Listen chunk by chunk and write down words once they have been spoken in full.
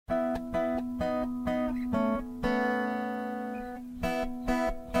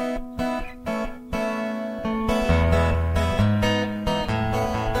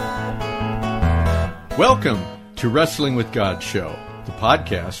Welcome to Wrestling with God Show, the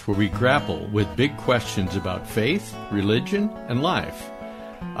podcast where we grapple with big questions about faith, religion, and life.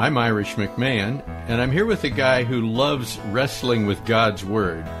 I'm Irish McMahon, and I'm here with a guy who loves wrestling with God's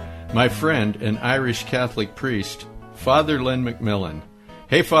Word, my friend and Irish Catholic priest, Father Len McMillan.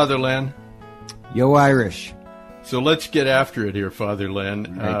 Hey, Father Len. Yo, Irish. So let's get after it here, Father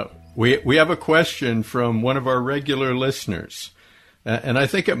Len. Right. We have a question from one of our regular listeners, and I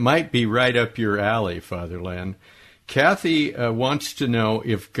think it might be right up your alley, Father Len. Kathy wants to know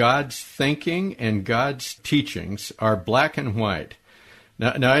if God's thinking and God's teachings are black and white.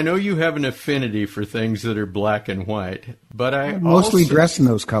 Now I know you have an affinity for things that are black and white, but I mostly dress in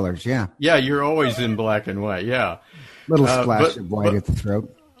those colors, yeah. Yeah, you're always in black and white, yeah. Little splash of white at the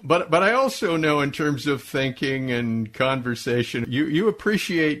throat. But I also know in terms of thinking and conversation, you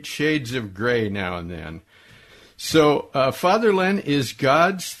appreciate shades of gray now and then. So, Father Len, is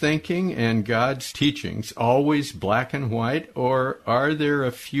God's thinking and God's teachings always black and white, or are there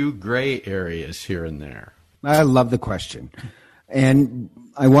a few gray areas here and there? I love the question. And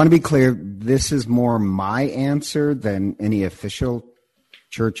I want to be clear, this is more my answer than any official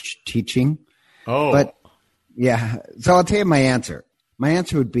church teaching. Oh. But, yeah, so I'll tell you my answer. My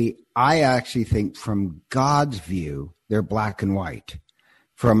answer would be, I actually think from God's view, they're black and white.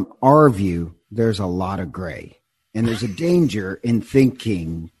 From our view, there's a lot of gray. And there's a danger in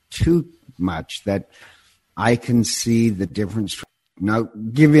thinking too much that I can see the difference. Now,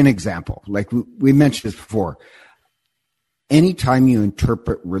 give you an example. Like we mentioned this before. Anytime you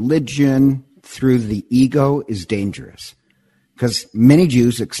interpret religion through the ego is dangerous. Because many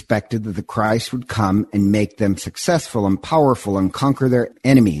Jews expected that the Christ would come and make them successful and powerful and conquer their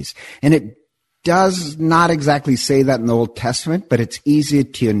enemies. And it does not exactly say that in the Old Testament, but it's easy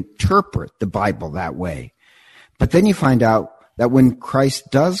to interpret the Bible that way. But then you find out that when Christ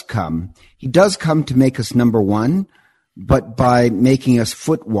does come, he does come to make us number one, but by making us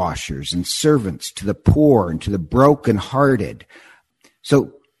foot washers and servants to the poor and to the brokenhearted.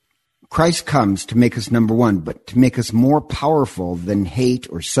 So Christ comes to make us number one, but to make us more powerful than hate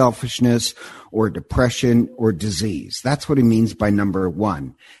or selfishness or depression or disease. That's what he means by number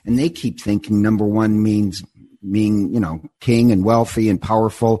one. And they keep thinking number one means being, king and wealthy and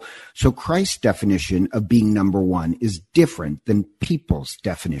powerful. So Christ's definition of being number one is different than people's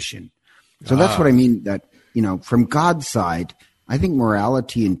definition. So that's what I mean that, from God's side, I think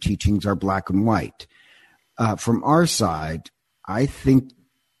morality and teachings are black and white. From our side, I think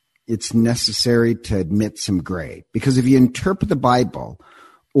it's necessary to admit some gray. Because if you interpret the Bible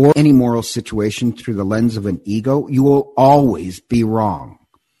or any moral situation through the lens of an ego, you will always be wrong.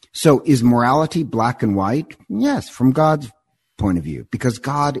 So is morality black and white? Yes, from God's point of view, because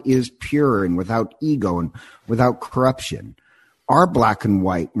God is pure and without ego and without corruption. Our black and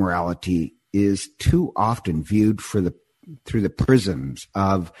white morality is too often viewed through the prisms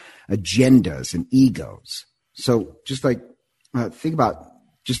of agendas and egos. So just like, think about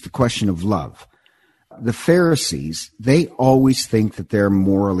just the question of love. The Pharisees, they always think that they're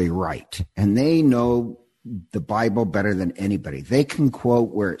morally right, and they know the Bible better than anybody. They can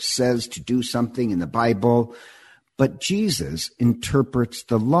quote where it says to do something in the Bible, but Jesus interprets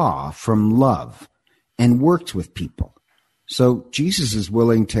the law from love and works with people. So Jesus is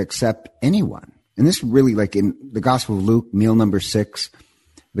willing to accept anyone. And this really, like in the Gospel of Luke, meal number 6,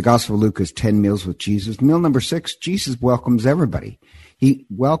 the Gospel of Luke is 10 meals with Jesus. Meal number 6, Jesus welcomes everybody. He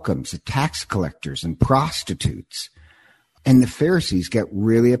welcomes the tax collectors and prostitutes. And the Pharisees get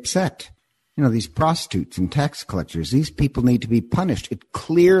really upset. These prostitutes and tax collectors, these people need to be punished.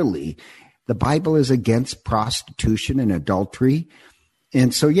 Clearly, the Bible is against prostitution and adultery.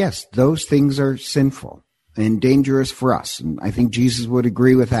 And so, yes, those things are sinful and dangerous for us. And I think Jesus would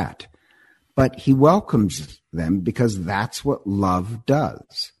agree with that. But he welcomes them because that's what love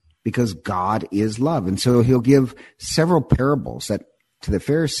does, because God is love. And so he'll give several parables to the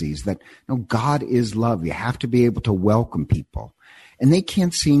Pharisees that, God is love. You have to be able to welcome people. And they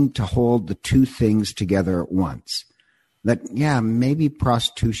can't seem to hold the two things together at once. That, maybe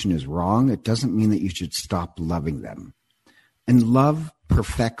prostitution is wrong. It doesn't mean that you should stop loving them. And love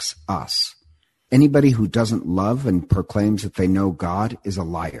perfects us. Anybody who doesn't love and proclaims that they know God is a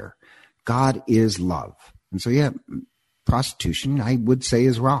liar. God is love. And so, prostitution, I would say,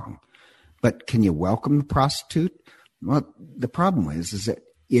 is wrong. But can you welcome the prostitute? Well, the problem is that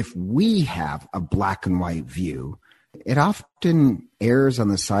if we have a black and white view, it often errs on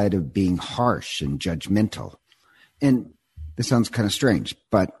the side of being harsh and judgmental. And this sounds kind of strange,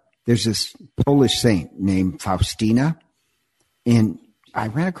 but there's this Polish saint named Faustina, and I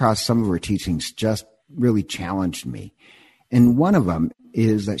ran across some of her teachings just really challenged me. And one of them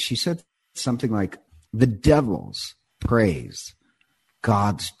is that she said something like, The devils praise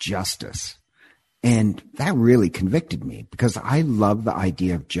God's justice. And that really convicted me because I love the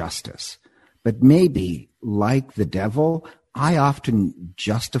idea of justice. But maybe, like the devil, I often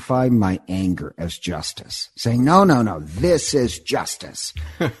justify my anger as justice, saying, no, this is justice.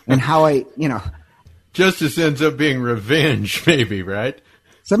 And how justice ends up being revenge, maybe, right?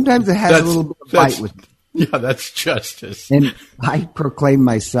 Sometimes it has a little bit of bite with me. Yeah, that's justice. And I proclaim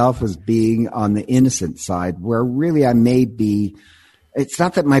myself as being on the innocent side, where really I may be. It's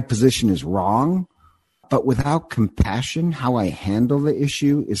not that my position is wrong, but without compassion, how I handle the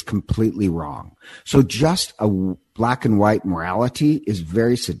issue is completely wrong. So just a black and white morality is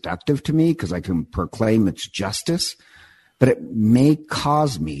very seductive to me because I can proclaim it's justice, but it may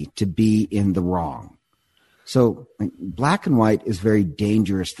cause me to be in the wrong. So black and white is very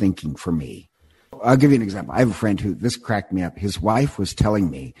dangerous thinking for me. I'll give you an example. I have a friend who, this cracked me up. His wife was telling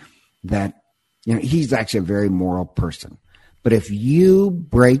me that, he's actually a very moral person. But if you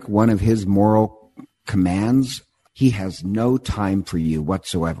break one of his moral commands, he has no time for you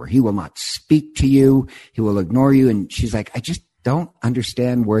whatsoever. He will not speak to you. He will ignore you. And she's like, I just don't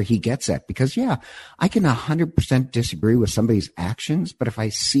understand where he gets at. Because, I can 100% disagree with somebody's actions, but if I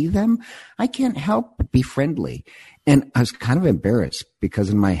see them, I can't help but be friendly. And I was kind of embarrassed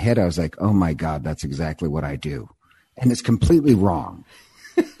because in my head, I was like, oh my God, that's exactly what I do. And it's completely wrong.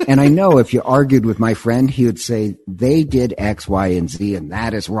 And I know if you argued with my friend, he would say they did X, Y, and Z, and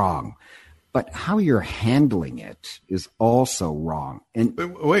that is wrong. But how you're handling it is also wrong. And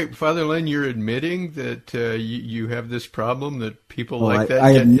wait, Father Len, you're admitting that you have this problem that people like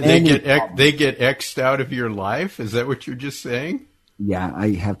that they get X'd out of your life? Is that what you're just saying? Yeah,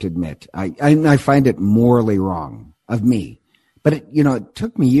 I have to admit, I find it morally wrong of me. But it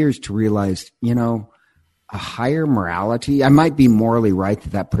took me years to realize, a higher morality. I might be morally right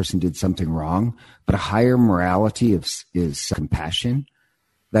that person did something wrong, but a higher morality is compassion.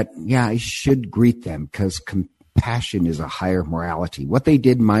 That, I should greet them because compassion is a higher morality. What they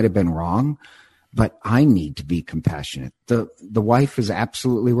did might have been wrong, but I need to be compassionate. The wife is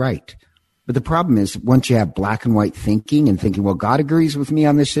absolutely right. But the problem is once you have black and white thinking and thinking, well, God agrees with me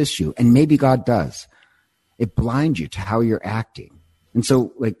on this issue, and maybe God does, it blinds you to how you're acting. And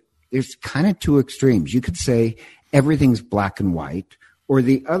so, there's kind of two extremes. You could say everything's black and white, or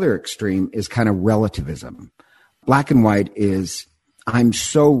the other extreme is kind of relativism. Black and white is, I'm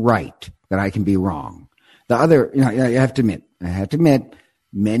so right that I can be wrong. The other, I have to admit,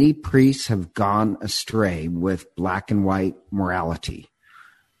 many priests have gone astray with black and white morality.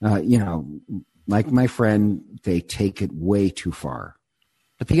 Like my friend, they take it way too far.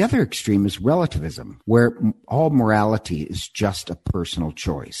 But the other extreme is relativism, where all morality is just a personal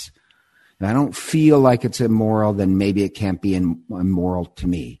choice. And I don't feel like it's immoral, then maybe it can't be immoral to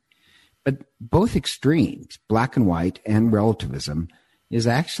me. But both extremes, black and white and relativism, is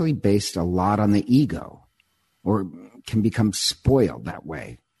actually based a lot on the ego, or can become spoiled that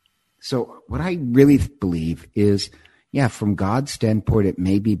way. So what I really believe is, from God's standpoint, it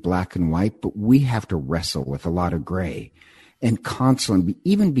may be black and white, but we have to wrestle with a lot of gray and constantly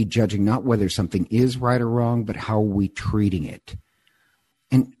even be judging not whether something is right or wrong, but how are we treating it.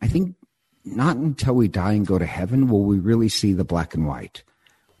 And I think not until we die and go to heaven will we really see the black and white.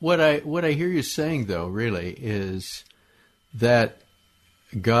 What I hear you saying, though, really, is that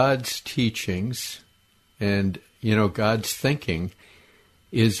God's teachings and, God's thinking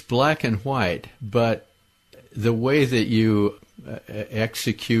is black and white, but the way that you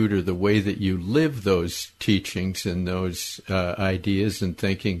execute or the way that you live those teachings and those ideas and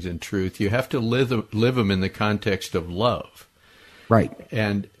thinkings and truth, you have to live them in the context of love. Right.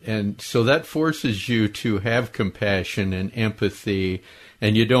 And so that forces you to have compassion and empathy,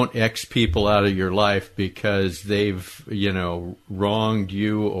 and you don't X people out of your life because they've, wronged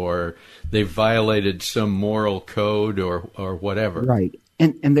you or they've violated some moral code or whatever. Right.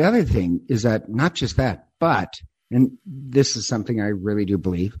 And the other thing is that not just that, but, and this is something I really do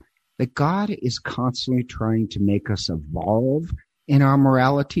believe, that God is constantly trying to make us evolve in our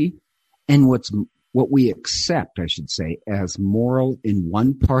morality. And what we accept, I should say, as moral in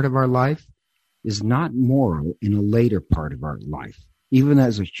one part of our life is not moral in a later part of our life, even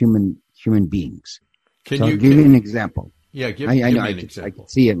as a human beings. I'll give you an example. Yeah, give me an example. I can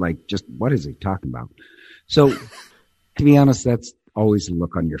see it like, just what is he talking about? So, to be honest, that's always a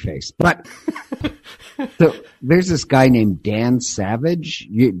look on your face. But so there's this guy named Dan Savage.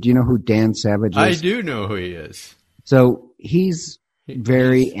 Do you know who Dan Savage is? I do know who he is. So he's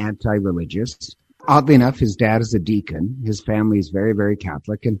very anti-religious. Oddly enough, his dad is a deacon. His family is very, very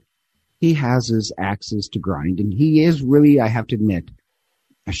Catholic, and he has his axes to grind. And he is really, I have to admit,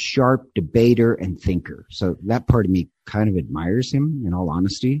 a sharp debater and thinker. So that part of me kind of admires him, in all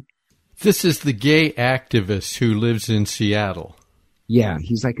honesty. This is the gay activist who lives in Seattle. Yeah,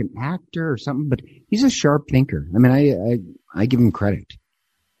 he's like an actor or something, but he's a sharp thinker. I mean, I give him credit.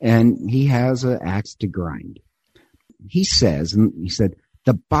 And he has an axe to grind. He said,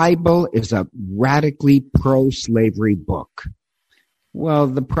 the Bible is a radically pro-slavery book. Well,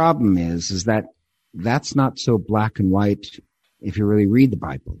 the problem is that that's not so black and white if you really read the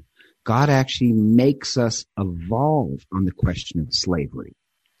Bible. God actually makes us evolve on the question of slavery.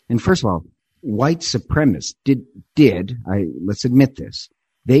 And first of all, white supremacists let's admit this,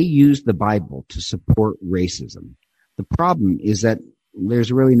 they used the Bible to support racism. The problem is that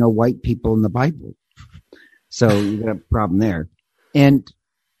there's really no white people in the Bible. So you got a problem there. And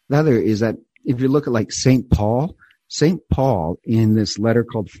the other is that if you look at like St. Paul in this letter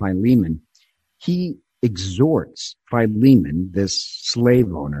called Philemon, he exhorts Philemon, this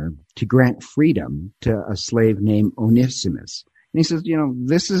slave owner, to grant freedom to a slave named Onesimus. And he says,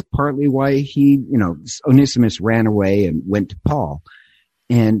 this is partly why Onesimus ran away and went to Paul.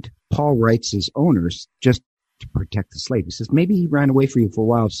 And Paul writes his owners just to protect the slave. He says, maybe he ran away for you for a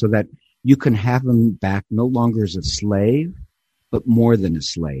while so that you can have him back no longer as a slave, but more than a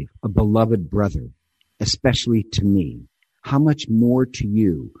slave, a beloved brother, especially to me. How much more to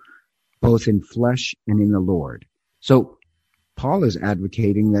you, both in flesh and in the Lord? So Paul is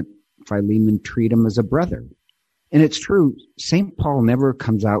advocating that Philemon treat him as a brother. And it's true, St. Paul never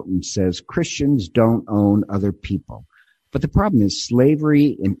comes out and says Christians don't own other people. But the problem is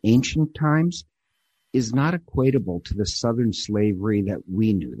slavery in ancient times is not equatable to the southern slavery that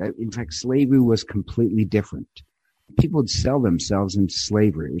we knew. That, in fact, slavery was completely different. People would sell themselves into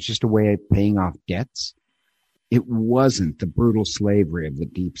slavery. It was just a way of paying off debts. It wasn't the brutal slavery of the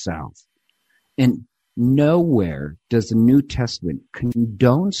Deep South. And nowhere does the New Testament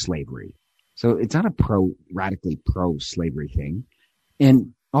condone slavery. So it's not a radically pro-slavery thing.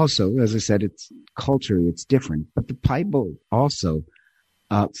 And also, as I said, it's culturally, it's different. But the Bible also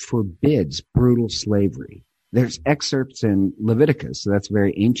forbids brutal slavery. There's excerpts in Leviticus, so that's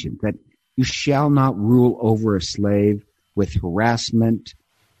very ancient, that you shall not rule over a slave with harassment,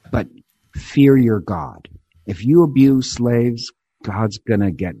 but fear your God. If you abuse slaves, God's going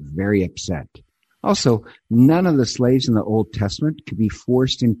to get very upset. Also, none of the slaves in the Old Testament could be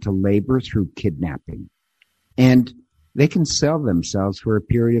forced into labor through kidnapping. And they can sell themselves for a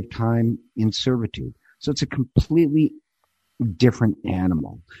period of time in servitude. So it's a completely different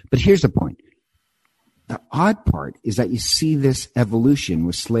animal. But here's the point. The odd part is that you see this evolution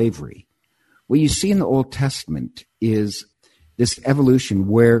with slavery. What you see in the Old Testament is this evolution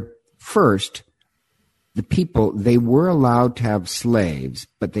where first, the people, they were allowed to have slaves,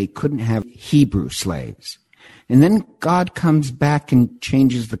 but they couldn't have Hebrew slaves. And then God comes back and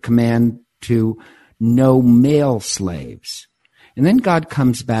changes the command to no male slaves. And then God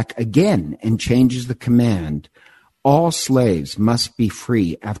comes back again and changes the command. All slaves must be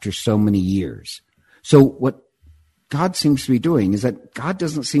free after so many years. So what God seems to be doing is that God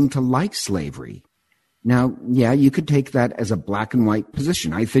doesn't seem to like slavery. Now, yeah, you could take that as a black and white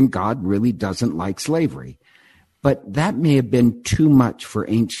position. I think God really doesn't like slavery. But that may have been too much for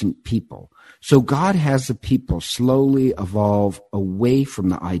ancient people. So God has the people slowly evolve away from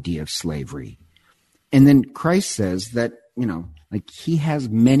the idea of slavery. And then Christ says that, he has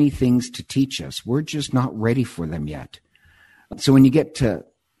many things to teach us. We're just not ready for them yet. So when you get to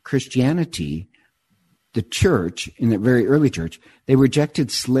Christianity, the church, in the very early church, they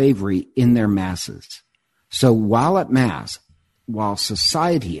rejected slavery in their masses. So while at Mass, while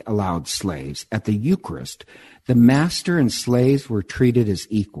society allowed slaves, at the Eucharist, the master and slaves were treated as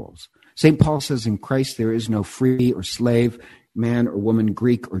equals. St. Paul says in Christ there is no free or slave, man or woman,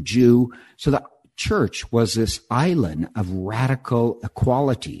 Greek or Jew. So the church was this island of radical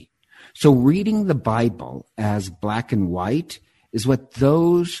equality. So reading the Bible as black and white is what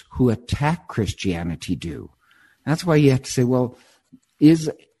those who attack Christianity do. That's why you have to say, well, is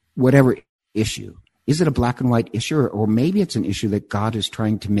whatever issue, is it a black and white issue, or maybe it's an issue that God is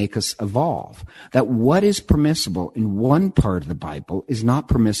trying to make us evolve, that what is permissible in one part of the Bible is not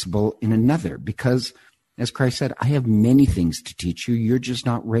permissible in another, because, as Christ said, I have many things to teach you, you're just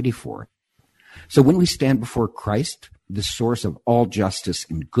not ready for it. So when we stand before Christ, the source of all justice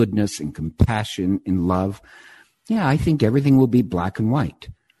and goodness and compassion and love, yeah, I think everything will be black and white.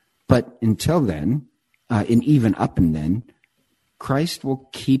 But until then, and even up and then, Christ will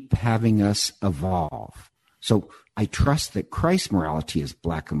keep having us evolve. So I trust that Christ's morality is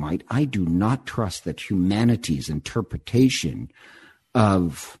black and white. I do not trust that humanity's interpretation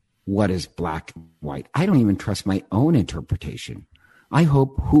of what is black and white. I don't even trust my own interpretation. I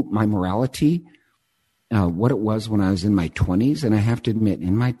hope my morality, what it was when I was in my 20s, and I have to admit,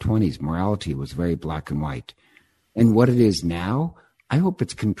 in my 20s, morality was very black and white. And what it is now, I hope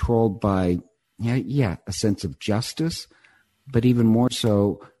it's controlled by, a sense of justice, but even more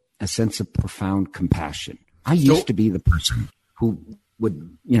so, a sense of profound compassion. I used to be the person who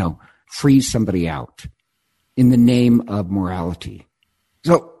would, freeze somebody out in the name of morality.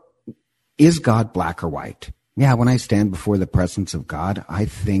 So is God black or white? Yeah, when I stand before the presence of God, I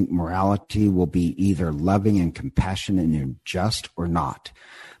think morality will be either loving and compassionate and just or not.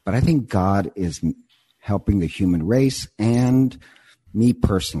 But I think God is helping the human race and me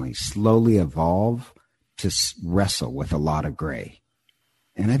personally slowly evolve to wrestle with a lot of gray.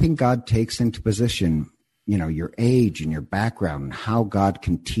 And I think God takes into position, your age and your background and how God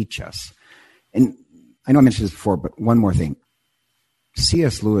can teach us. And I know I mentioned this before, but one more thing.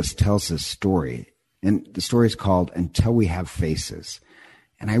 C.S. Lewis tells this story, and the story is called Until We Have Faces.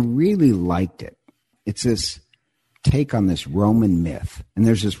 And I really liked it. It's this take on this Roman myth. And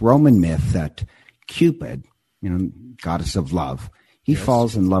there's this Roman myth that Cupid, goddess of love, he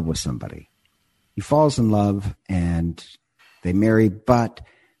falls in love with somebody. He falls in love and they marry, but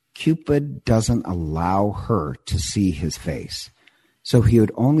Cupid doesn't allow her to see his face. So he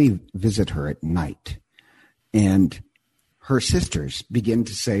would only visit her at night. And her sisters begin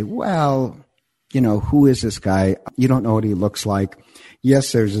to say, well, who is this guy? You don't know what he looks like.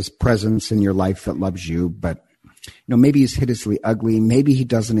 Yes, there's this presence in your life that loves you, but maybe he's hideously ugly. Maybe he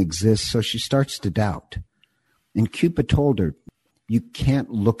doesn't exist. So she starts to doubt. And Cupid told her, you can't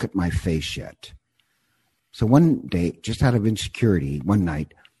look at my face yet. So one day, just out of insecurity, one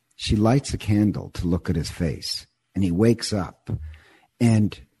night, she lights a candle to look at his face. And he wakes up.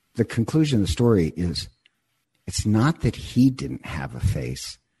 And the conclusion of the story is, it's not that he didn't have a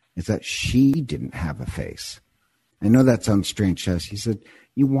face. It's that she didn't have a face. I know that sounds strange, Chess. He said,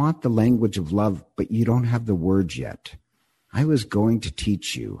 you want the language of love, but you don't have the words yet. I was going to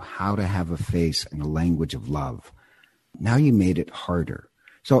teach you how to have a face and a language of love. Now you made it harder.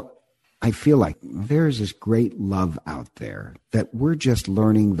 So I feel like there is this great love out there that we're just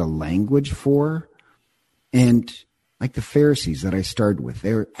learning the language for. And like the Pharisees that I started with,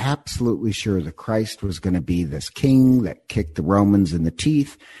 they were absolutely sure that Christ was going to be this king that kicked the Romans in the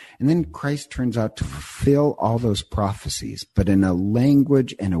teeth. And then Christ turns out to fulfill all those prophecies, but in a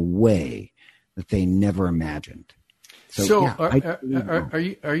language and a way that they never imagined. So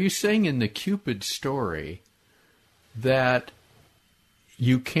are you saying in the Cupid story that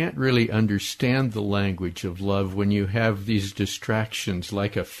you can't really understand the language of love when you have these distractions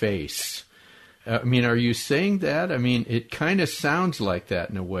like a face? Are you saying that? It kind of sounds like that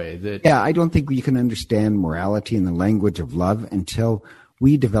in a way. Yeah, I don't think you can understand morality in the language of love until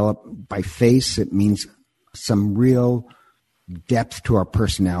we develop, by face, it means some real depth to our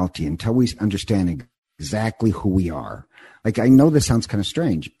personality, until we understand exactly who we are. Like, I know this sounds kind of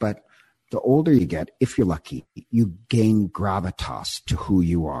strange, but the older you get, if you're lucky, you gain gravitas to who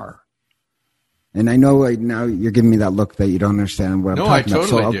you are. And I know now you're giving me that look that you don't understand what I'm talking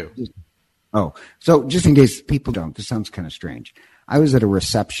about. No, I totally do. So just in case people don't, this sounds kind of strange. I was at a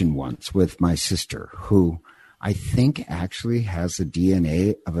reception once with my sister, who I think actually has the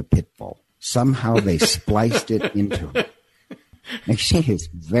DNA of a pit bull. Somehow they spliced it into her. And she is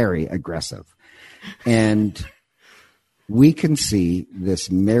very aggressive. And we can see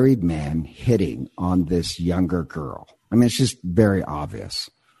this married man hitting on this younger girl. It's just very obvious,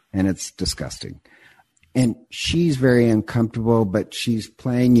 and it's disgusting. And she's very uncomfortable, but she's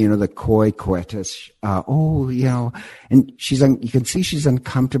playing, the coy coetus. And you can see she's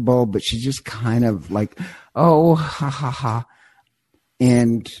uncomfortable, but she's just kind of like, oh, ha, ha, ha.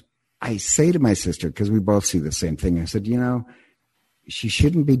 And I say to my sister, because we both see the same thing, I said, she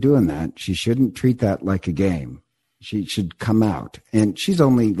shouldn't be doing that. She shouldn't treat that like a game. She should come out. And she's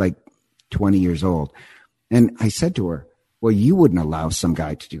only like 20 years old. And I said to her, well, you wouldn't allow some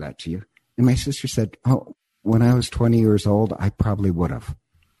guy to do that to you. And my sister said, oh, when I was 20 years old, I probably would have.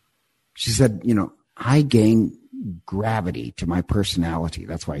 She said, I gained gravity to my personality.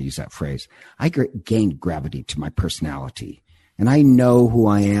 That's why I use that phrase. I gained gravity to my personality. And I know who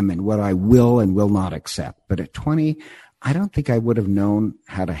I am and what I will and will not accept. But at 20, I don't think I would have known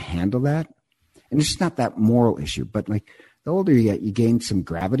how to handle that. And it's not that moral issue, but like the older you get, you gain some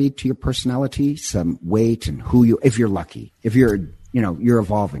gravity to your personality, some weight, and if you're lucky, if you're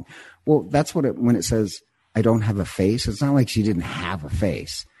evolving. Well, that's when it says, I don't have a face, it's not like she didn't have a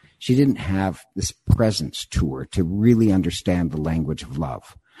face. She didn't have this presence to her to really understand the language of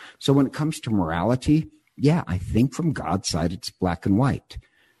love. So when it comes to morality, yeah, I think from God's side, it's black and white.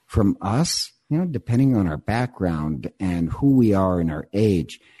 From us, depending on our background and who we are and our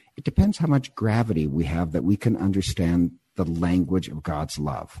age, it depends how much gravity we have that we can understand the language of God's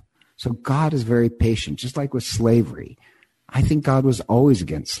love. So God is very patient, just like with slavery. I think God was always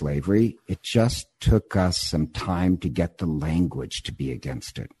against slavery. It just took us some time to get the language to be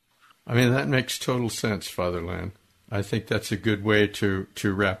against it. I mean, that makes total sense, Father Lan. I think that's a good way to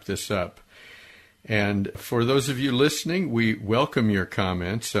wrap this up. And for those of you listening, we welcome your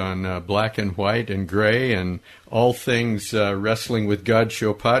comments on Black and White and Gray and all things Wrestling with God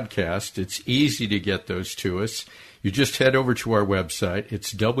Show podcast. It's easy to get those to us. You just head over to our website.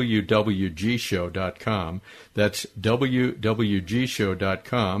 It's wwgshow.com. That's wwgshow.com.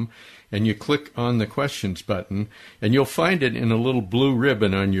 And you click on the questions button, and you'll find it in a little blue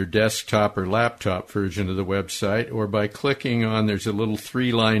ribbon on your desktop or laptop version of the website, or by clicking on, there's a little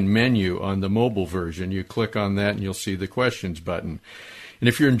 3-line menu on the mobile version. You click on that, and you'll see the questions button. And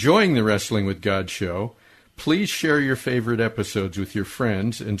if you're enjoying the Wrestling with God show, please share your favorite episodes with your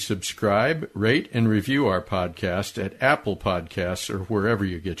friends and subscribe, rate, and review our podcast at Apple Podcasts or wherever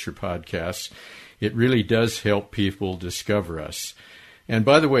you get your podcasts. It really does help people discover us. And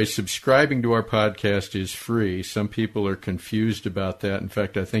by the way, subscribing to our podcast is free. Some people are confused about that. In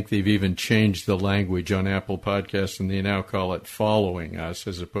fact, I think they've even changed the language on Apple Podcasts, and they now call it following us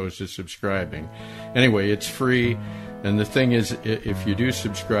as opposed to subscribing. Anyway, it's free. And the thing is, if you do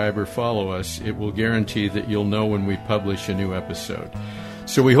subscribe or follow us, it will guarantee that you'll know when we publish a new episode.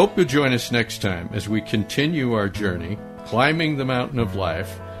 So we hope you'll join us next time as we continue our journey, climbing the mountain of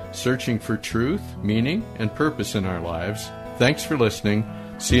life, searching for truth, meaning, and purpose in our lives. Thanks for listening.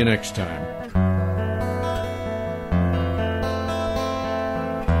 See you next time.